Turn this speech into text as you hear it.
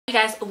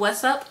Hey guys,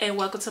 what's up and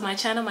welcome to my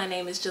channel. My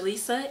name is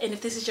Jylesa, and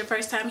if this is your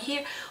first time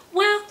here,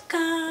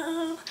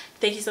 welcome.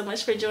 Thank you so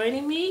much for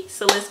joining me.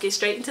 So let's get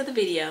straight into the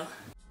video.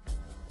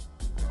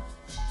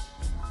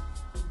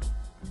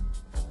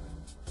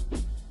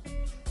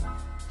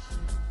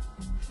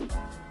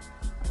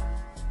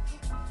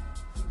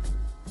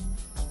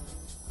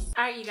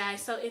 Alright you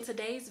guys, so in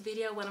today's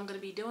video what I'm going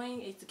to be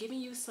doing is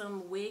giving you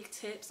some wig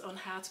tips on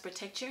how to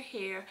protect your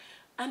hair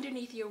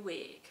underneath your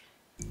wig.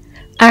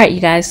 Alright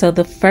you guys, so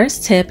the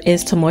first tip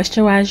is to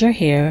moisturize your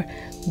hair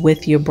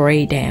with your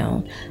braid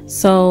down.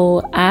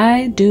 So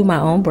I do my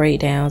own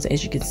braid downs.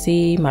 As you can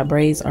see, my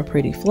braids are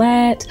pretty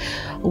flat.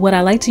 What I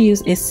like to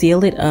use is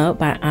Seal It Up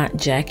by Aunt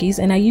Jackie's,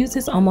 and I use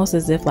this almost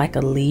as if like a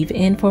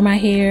leave-in for my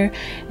hair,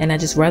 and I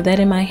just rub that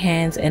in my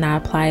hands and I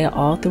apply it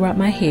all throughout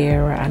my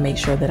hair. I make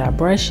sure that I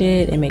brush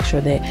it and make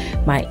sure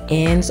that my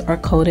ends are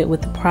coated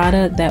with the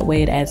product. That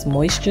way it adds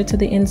moisture to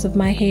the ends of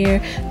my hair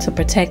to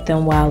protect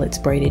them while it's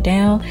braided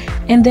down,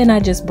 and then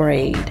I just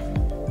braid.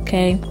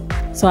 Okay,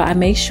 so I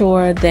make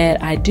sure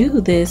that I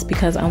do this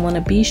because I want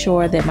to be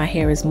sure that my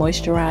hair is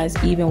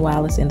moisturized even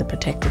while it's in the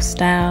protective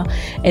style.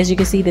 As you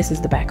can see, this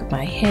is the back of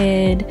my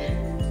head.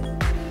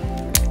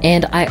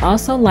 And I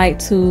also like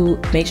to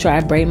make sure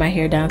I braid my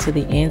hair down to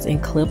the ends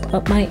and clip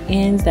up my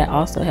ends. That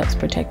also helps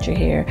protect your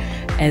hair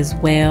as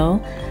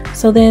well.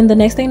 So then the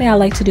next thing that I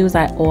like to do is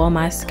I oil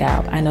my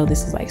scalp. I know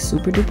this is like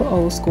super duper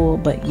old school,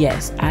 but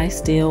yes, I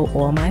still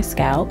oil my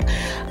scalp.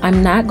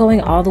 I'm not going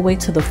all the way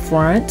to the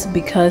front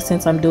because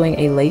since I'm doing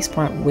a lace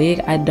front wig,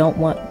 I don't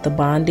want the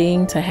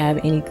bonding to have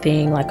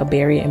anything like a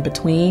barrier in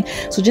between.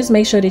 So just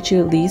make sure that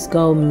you at least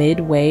go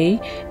midway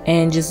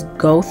and just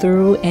go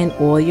through and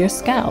oil your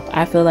scalp.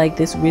 I feel like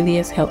this really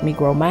has helped me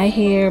grow my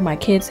hair, my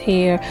kids'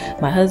 hair,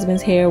 my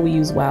husband's hair. We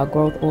use wild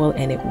growth oil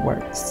and it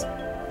works.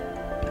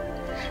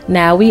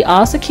 Now we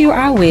all secure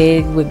our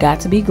wig with Got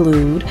to Be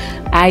Glued.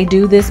 I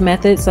do this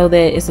method so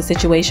that it's a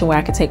situation where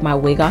I can take my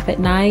wig off at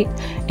night,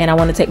 and I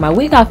want to take my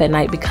wig off at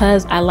night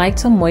because I like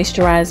to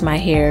moisturize my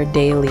hair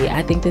daily.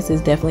 I think this has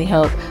definitely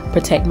helped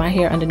protect my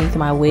hair underneath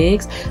my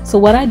wigs. So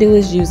what I do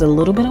is use a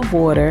little bit of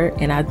water,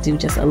 and I do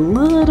just a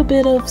little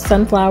bit of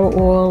sunflower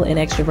oil and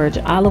extra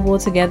virgin olive oil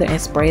together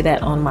and spray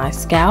that on my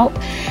scalp.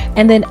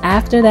 And then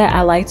after that,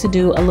 I like to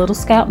do a little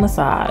scalp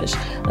massage.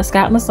 A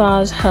scalp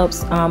massage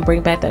helps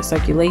bring back that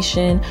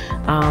circulation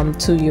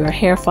to your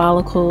hair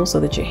follicles so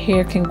that your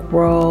hair can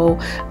grow.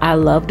 I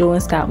love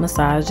doing scalp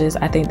massages.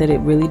 I think that it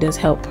really does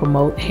help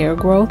promote hair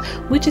growth,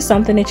 which is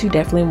something that you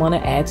definitely want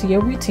to add to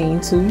your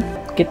routine to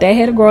get that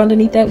hair to grow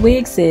underneath that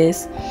wig,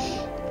 sis.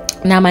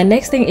 Now my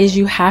next thing is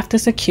you have to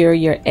secure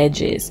your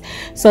edges.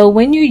 So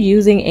when you're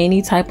using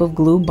any type of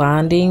glue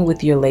bonding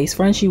with your lace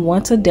fronts, you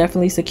want to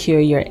definitely secure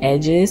your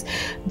edges.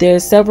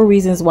 There's several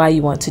reasons why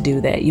you want to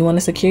do that. You want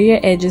to secure your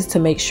edges to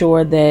make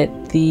sure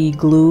that the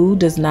glue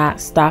does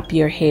not stop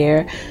your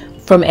hair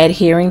from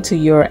adhering to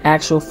your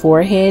actual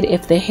forehead.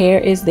 If the hair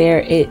is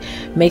there, it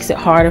makes it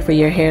harder for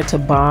your hair to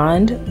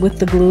bond with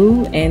the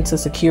glue and to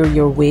secure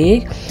your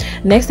wig.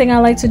 Next thing I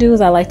like to do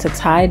is I like to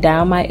tie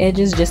down my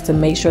edges just to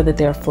make sure that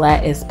they're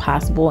flat as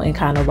possible and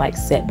kind of like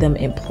set them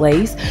in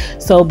place.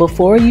 So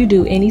before you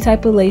do any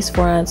type of lace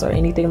fronts or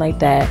anything like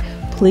that,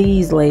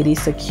 please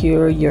ladies,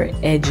 secure your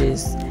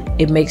edges.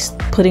 It makes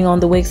putting on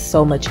the wig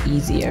so much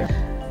easier.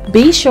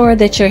 Be sure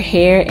that your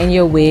hair and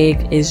your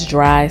wig is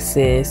dry,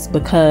 sis,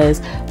 because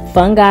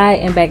fungi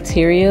and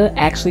bacteria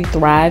actually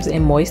thrives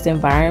in moist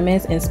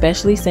environments, and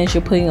especially since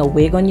you're putting a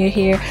wig on your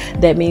hair,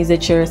 that means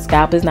that your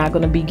scalp is not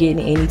going to be getting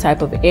any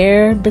type of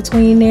air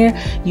between there.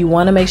 You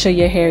want to make sure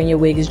your hair and your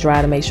wig is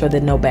dry to make sure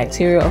that no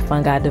bacteria or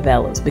fungi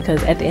develops,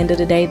 because at the end of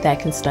the day that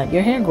can stunt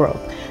your hair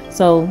growth.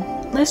 So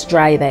let's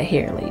dry that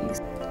hair,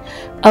 ladies.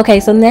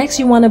 Okay, so next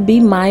you want to be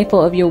mindful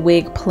of your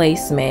wig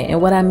placement,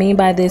 and what I mean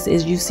by this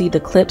is you see the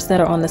clips that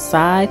are on the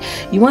side.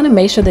 You want to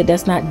make sure that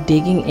that's not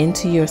digging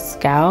into your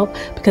scalp,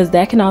 because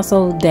that can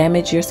also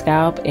damage your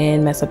scalp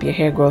and mess up your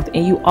hair growth.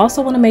 And you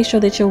also want to make sure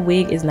that your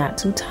wig is not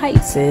too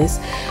tight, sis.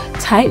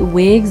 Tight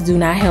wigs do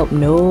not help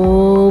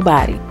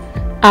nobody.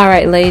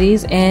 Alright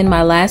ladies, and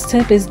my last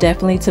tip is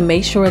definitely to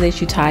make sure that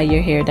you tie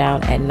your hair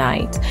down at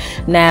night.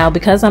 Now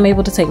because I'm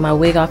able to take my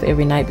wig off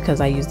every night because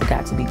I use the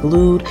Got to Be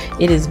Glued,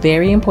 it is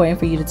very important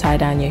for you to tie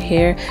down your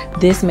hair.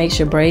 This makes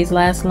your braids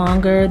last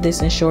longer.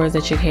 This ensures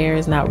that your hair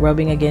is not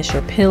rubbing against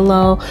your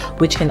pillow,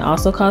 which can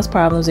also cause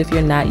problems if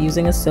you're not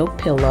using a silk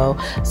pillow.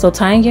 So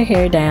tying your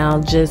hair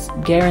down just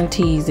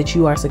guarantees that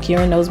you are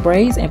securing those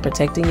braids and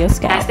protecting your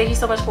scalp. Guys, thank you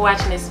so much for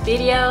watching this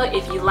video.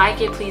 If you like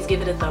it, please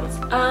give it a thumbs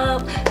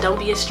up. Don't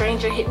be a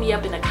stranger. Hit me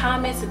up in the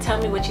comments and tell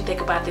me what you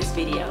think about this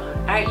video.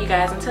 Alright you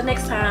guys, until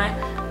next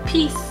time,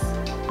 peace.